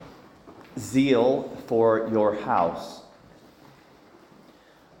Zeal for your house.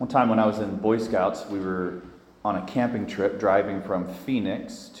 One time when I was in Boy Scouts, we were on a camping trip driving from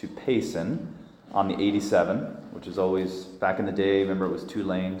Phoenix to Payson on the 87, which is always, back in the day, remember it was 2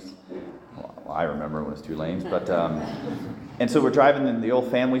 lanes. Well, I remember it was 2 lanes, but, and so we're driving in the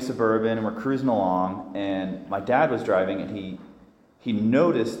old family Suburban, and we're cruising along, and my dad was driving, and he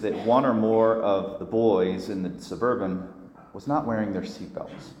noticed that one or more of the boys in the Suburban was not wearing their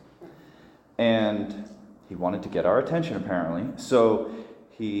seatbelts. And he wanted to get our attention, apparently. So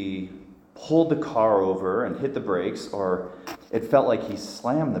he pulled the car over and hit the brakes, or it felt like he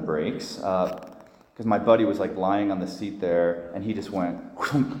slammed the brakes, because my buddy was like lying on the seat there, and he just went,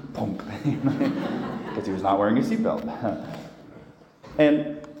 because he was not wearing a seatbelt.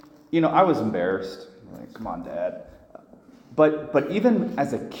 And, I was embarrassed. Like, come on, Dad. But even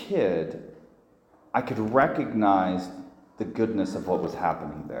as a kid, I could recognize the goodness of what was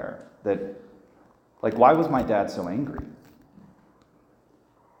happening there. That, like, why was my dad so angry?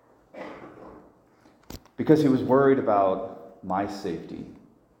 Because he was worried about my safety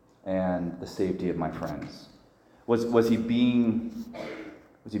and the safety of my friends. Was he being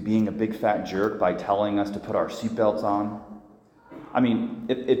a big fat jerk by telling us to put our seatbelts on? I mean,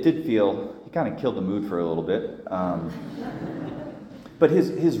 it did feel, he kind of killed the mood for a little bit. But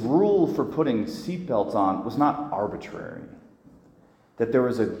his rule for putting seatbelts on was not arbitrary. That there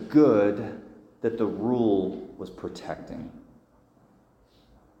was a good that the rule was protecting.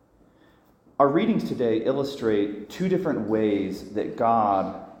 Our readings today illustrate 2 different ways that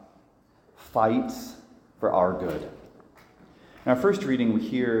God fights for our good. In our first reading, we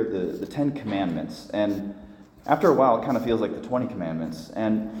hear the 10 Commandments, and after a while, it kind of feels like the 20 Commandments.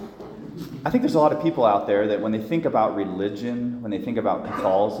 And I think there's a lot of people out there that when they think about religion, when they think about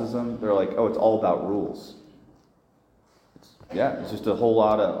Catholicism, they're like, oh, it's all about rules. It's just a whole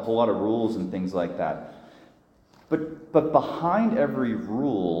lot of rules and things like that. But behind every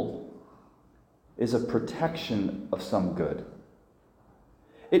rule is a protection of some good.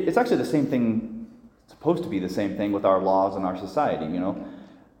 It's actually the same thing, it's supposed to be the same thing with our laws in our society,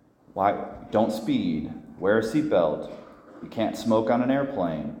 Why? Don't speed, wear a seatbelt, you can't smoke on an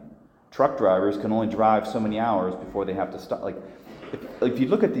airplane. Truck drivers can only drive so many hours before they have to stop. Like, if you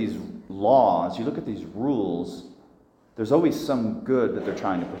look at these laws, you look at these rules, there's always some good that they're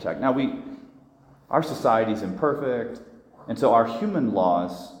trying to protect. Now, our society is imperfect, and so our human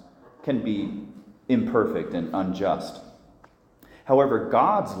laws can be imperfect and unjust. However,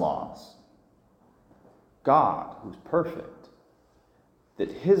 God's laws, God, who's perfect,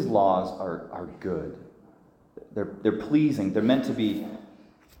 that his laws are good. They're pleasing. They're meant to be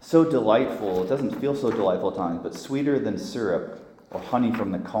so delightful. It doesn't feel so delightful at times, but sweeter than syrup or honey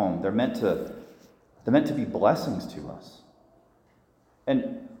from the comb. They're meant to be blessings to us.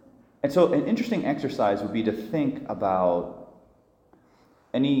 And so an interesting exercise would be to think about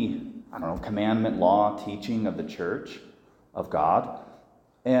any, commandment, law, teaching of the church, of God,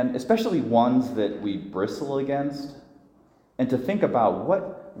 and especially ones that we bristle against, and to think about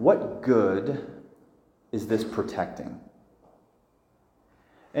what good is this protecting?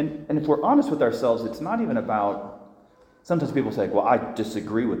 And if we're honest with ourselves, it's not even about, sometimes people say, well, I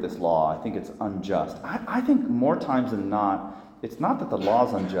disagree with this law, I think it's unjust. I think more times than not, it's not that the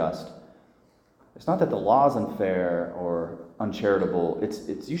law's unjust. It's not that the law's unfair or uncharitable.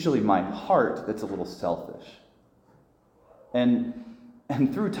 It's usually my heart that's a little selfish. And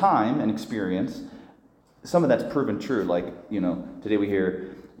through time and experience, some of that's proven true. Like, today we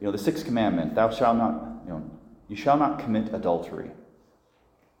hear, the 6th commandment, thou shalt not, you shall not commit adultery.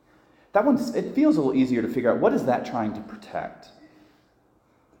 That it feels a little easier to figure out, what is that trying to protect?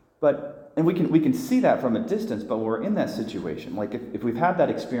 And we can see that from a distance, but we're in that situation. Like if we've had that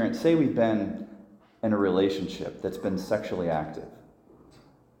experience, say we've been in a relationship that's been sexually active,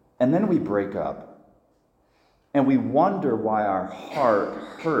 and then we break up, and we wonder why our heart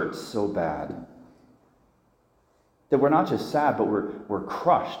hurts so bad. That we're not just sad, but we're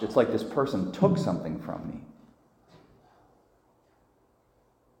crushed. It's like this person took something from me.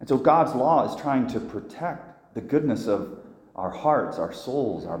 And so God's law is trying to protect the goodness of our hearts, our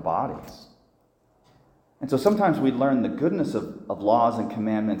souls, our bodies. And so sometimes we learn the goodness of laws and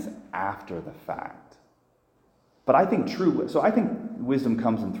commandments after the fact. But I think wisdom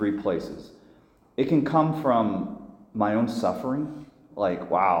comes in 3 places. It can come from my own suffering, like,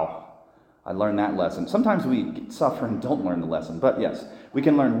 wow, I learned that lesson. Sometimes we suffer and don't learn the lesson, but yes, we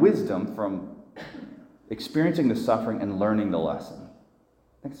can learn wisdom from experiencing the suffering and learning the lesson.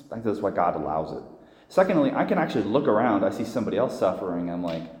 I think that's why God allows it. Secondly, I can actually look around, I see somebody else suffering, and I'm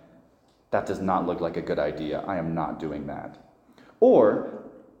like, that does not look like a good idea. I am not doing that. Or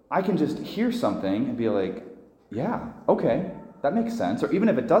I can just hear something and be like, yeah, okay, that makes sense. Or even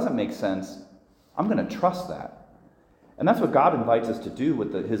if it doesn't make sense, I'm going to trust that. And that's what God invites us to do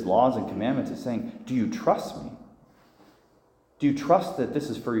with his laws and commandments, is saying, do you trust me? Do you trust that this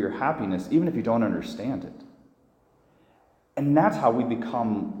is for your happiness, even if you don't understand it? And that's how we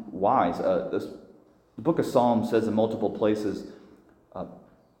become wise. The book of Psalms says in multiple places,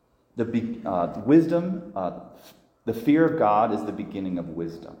 wisdom, the fear of God is the beginning of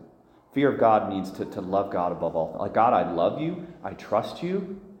wisdom. Fear of God means to love God above all. Like, God, I love you, I trust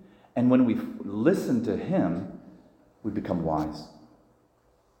you. And when we listen to him, we become wise.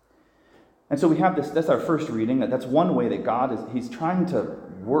 And so we have this, that's our first reading. That's one way that God he's trying to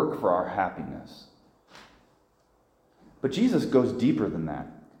work for our happiness. But Jesus goes deeper than that.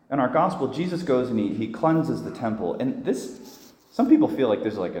 In our gospel, Jesus goes and he cleanses the temple. And some people feel like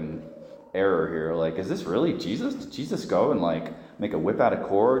there's like an error here. Like, is this really Jesus? Did Jesus go and like make a whip out of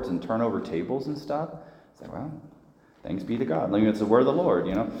cords and turn over tables and stuff? It's like, well, thanks be to God. Like, it's the word of the Lord,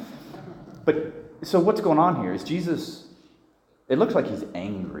 But so what's going on here is Jesus, it looks like he's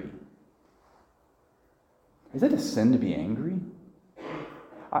angry. Is it a sin to be angry?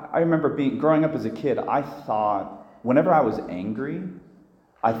 I remember growing up as a kid, I thought, whenever I was angry,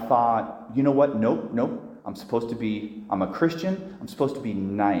 I thought, you know what? Nope. I'm a Christian. I'm supposed to be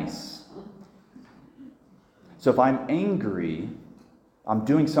nice. So if I'm angry, I'm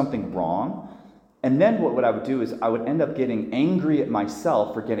doing something wrong. And then what I would do is I would end up getting angry at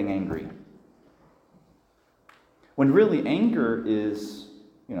myself for getting angry. When really anger is,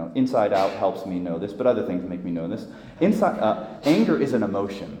 inside out helps me know this, but other things make me know this. Anger is an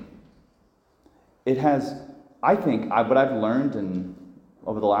emotion. It has, I think, what I've learned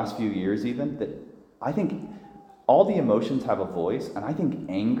over the last few years even, that I think all the emotions have a voice, and I think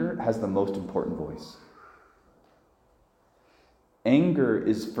anger has the most important voice. Anger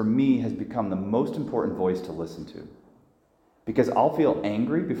for me, has become the most important voice to listen to. Because I'll feel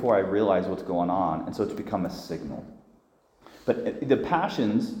angry before I realize what's going on, and so it's become a signal. But the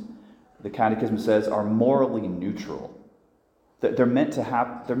passions, the Catechism says, are morally neutral. They're meant to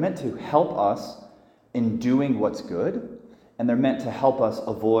help us in doing what's good, and they're meant to help us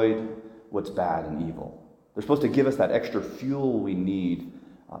avoid what's bad and evil. They're supposed to give us that extra fuel we need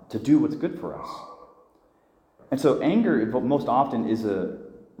to do what's good for us. And so anger, most often, is a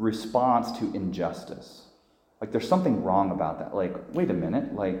response to injustice. Like, there's something wrong about that. Like, wait a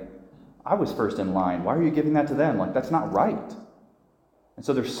minute, like, I was first in line. Why are you giving that to them? Like, that's not right. And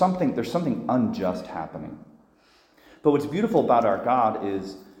so there's something unjust happening. But what's beautiful about our God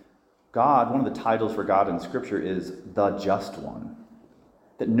is God, one of the titles for God in Scripture is the Just One.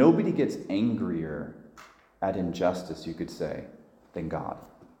 That nobody gets angrier at injustice, you could say, than God.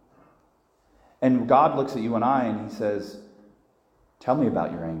 And God looks at you and I and he says, tell me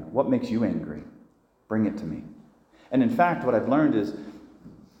about your anger. What makes you angry? Bring it to me. And in fact, what I've learned is,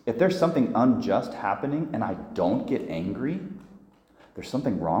 if there's something unjust happening and I don't get angry, there's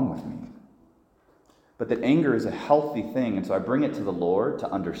something wrong with me. But that anger is a healthy thing, and so I bring it to the Lord to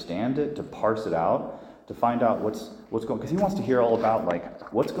understand it, to parse it out, to find out what's going on, because he wants to hear all about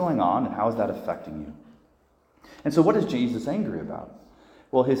like what's going on and how is that affecting you. And so what is Jesus angry about?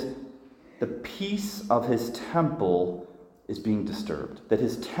 Well, the peace of his temple is being disturbed. That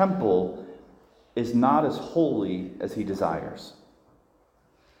his temple is not as holy as he desires.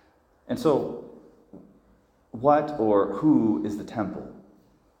 And so, what or who is the temple?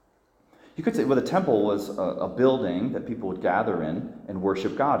 You could say, well, the temple was a building that people would gather in and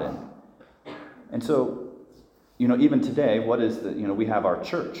worship God in. And so, even today, we have our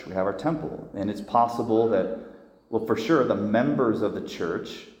church, we have our temple. And it's possible that, well, for sure, the members of the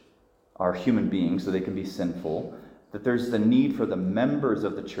church are human beings, so they can be sinful. That there's the need for the members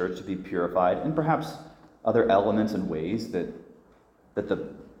of the church to be purified, and perhaps other elements and ways that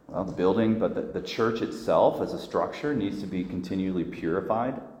the building, but the church itself as a structure needs to be continually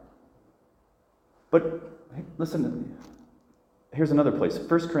purified. But hey, listen, here's another place.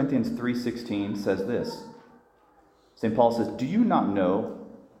 1 Corinthians 3:16 says this. St. Paul says, do you not know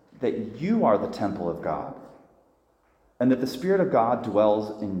that you are the temple of God, and that the Spirit of God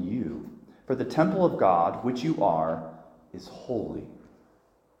dwells in you? For the temple of God, which you are, is holy.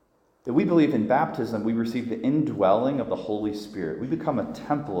 That we believe in baptism, we receive the indwelling of the Holy Spirit. We become a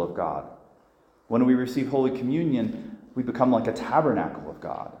temple of God. When we receive Holy Communion, we become like a tabernacle of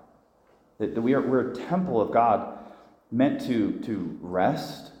God. That we're a temple of God, meant to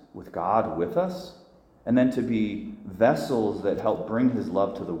rest with God with us, and then to be vessels that help bring his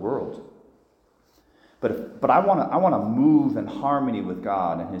love to the world. But I want to move in harmony with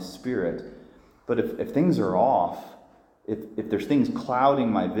God and his Spirit. But if things are off, if there's things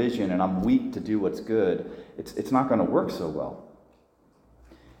clouding my vision and I'm weak to do what's good, it's not going to work so well.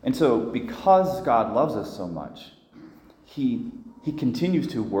 And so because God loves us so much, he continues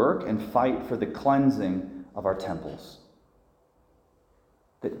to work and fight for the cleansing of our temples.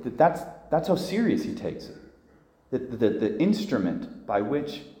 That's how serious he takes it. The instrument by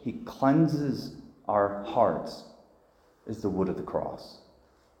which he cleanses our hearts is the wood of the cross.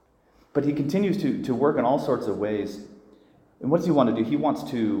 But he continues to work in all sorts of ways. And what does he want to do? He wants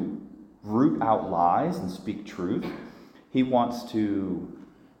to root out lies and speak truth. He wants to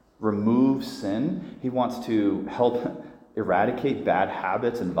remove sin. He wants to help eradicate bad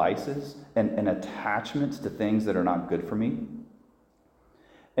habits and vices and attachments to things that are not good for me.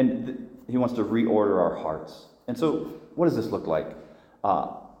 And he wants to reorder our hearts. And so what does this look like?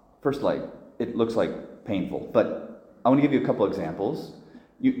 First, it looks like painful. But I want to give you a couple examples.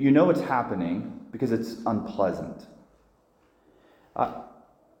 You know it's happening because it's unpleasant.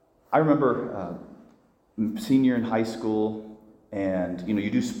 I remember senior in high school, and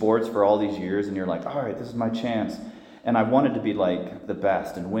you do sports for all these years, and you're like, all right, this is my chance. And I wanted to be like the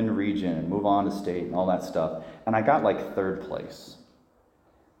best and win region and move on to state and all that stuff. And I got like third place.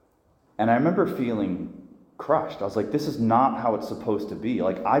 And I remember feeling crushed. I was like, this is not how it's supposed to be.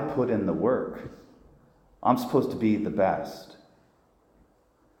 Like, I put in the work. I'm supposed to be the best.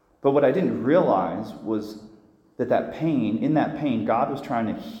 But what I didn't realize was that in that pain, God was trying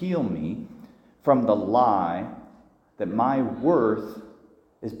to heal me from the lie that my worth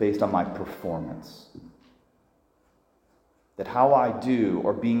is based on my performance. That how I do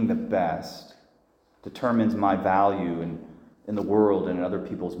or being the best determines my value in the world and in other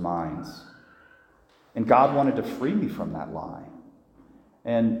people's minds. And God wanted to free me from that lie.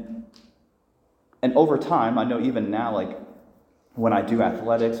 And over time, I know even now, like when I do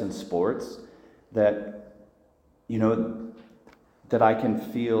athletics and sports, that I can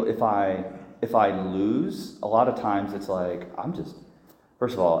feel if I lose, a lot of times it's like,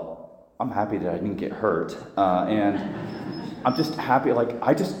 first of all, I'm happy that I didn't get hurt. And I'm just happy,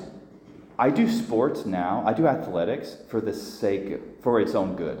 I do sports now, I do athletics for its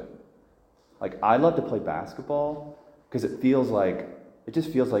own good. Like, I love to play basketball because it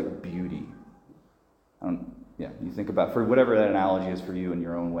just feels like beauty. You think about, for whatever that analogy is for you in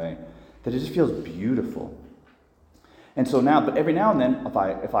your own way, that it just feels beautiful. And so now, but every now and then,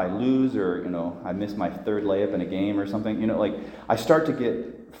 if I lose or, I miss my third layup in a game or something, I start to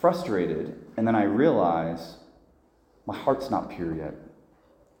get frustrated, and then I realize my heart's not pure yet.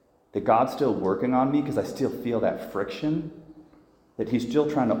 That God's still working on me because I still feel that friction, that he's still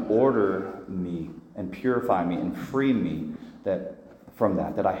trying to order me and purify me and free me from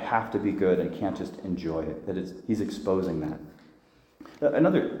that I have to be good and can't just enjoy it, he's exposing that.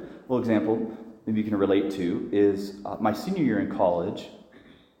 Another little example maybe you can relate to is my senior year in college.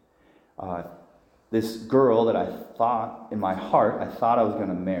 This girl that I thought in my heart I was going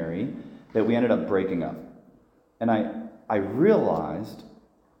to marry, that we ended up breaking up. And I realized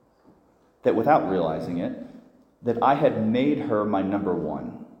that without realizing it, that I had made her my number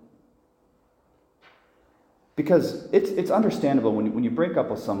one. Because it's understandable when you break up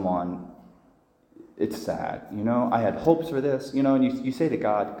with someone, it's sad. I had hopes for this, and you say to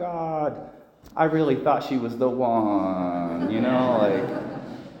God, I really thought she was the one,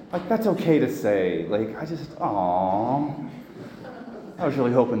 like that's okay to say. Like, I was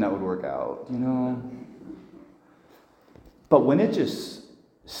really hoping that would work out, But when it just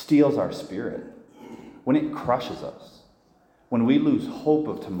steals our spirit, when it crushes us, when we lose hope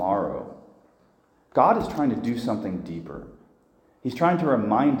of tomorrow, God is trying to do something deeper. He's trying to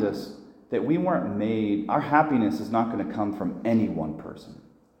remind us that we weren't made, our happiness is not going to come from any one person.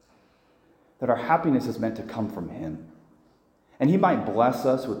 That our happiness is meant to come from him. And he might bless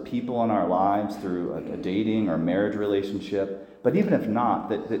us with people in our lives through a dating or marriage relationship, but even if not,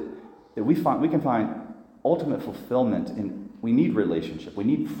 that we can find ultimate fulfillment in, we need relationship, we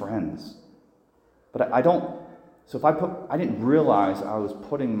need friends. But I didn't realize I was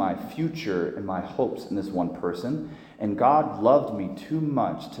putting my future and my hopes in this one person, and God loved me too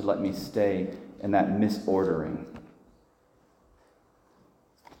much to let me stay in that misordering.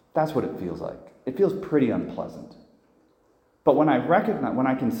 That's what it feels like. It feels pretty unpleasant. But when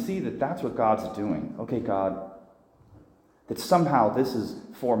I can see that that's what God's doing, okay, God, that somehow this is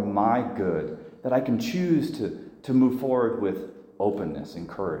for my good, that I can choose to move forward with openness and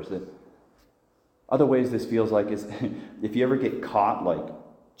courage. That other ways this feels like is if you ever get caught like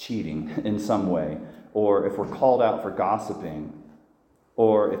cheating in some way, or if we're called out for gossiping,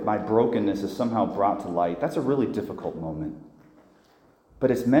 or if my brokenness is somehow brought to light, that's a really difficult moment. But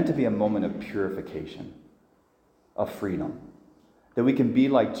it's meant to be a moment of purification. of freedom. That we can be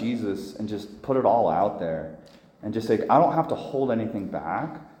like Jesus and just put it all out there and just say, I don't have to hold anything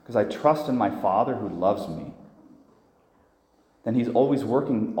back because I trust in my Father who loves me. Then he's always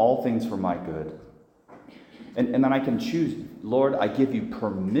working all things for my good. And then I can choose, Lord, I give you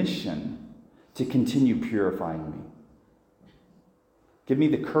permission to continue purifying me. Give me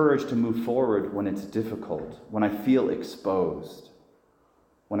the courage to move forward when it's difficult, when I feel exposed,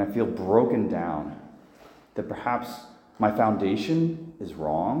 when I feel broken down, that perhaps my foundation is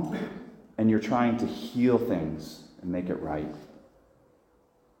wrong and you're trying to heal things and make it right.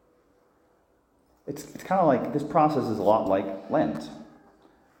 It's kind of like, this process is a lot like Lent,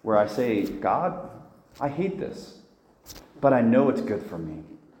 where I say, God, I hate this, but I know it's good for me.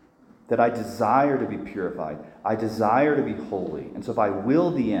 That I desire to be purified. I desire to be holy. And so if I will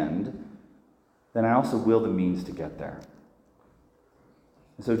the end, then I also will the means to get there.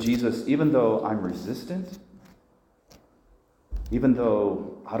 And so Jesus, even though I'm resistant, even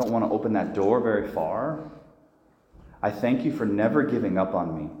though I don't want to open that door very far, I thank you for never giving up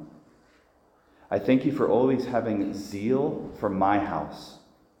on me. I thank you for always having zeal for my house,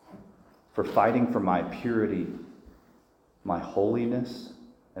 for fighting for my purity, my holiness,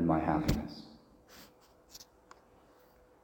 and my happiness.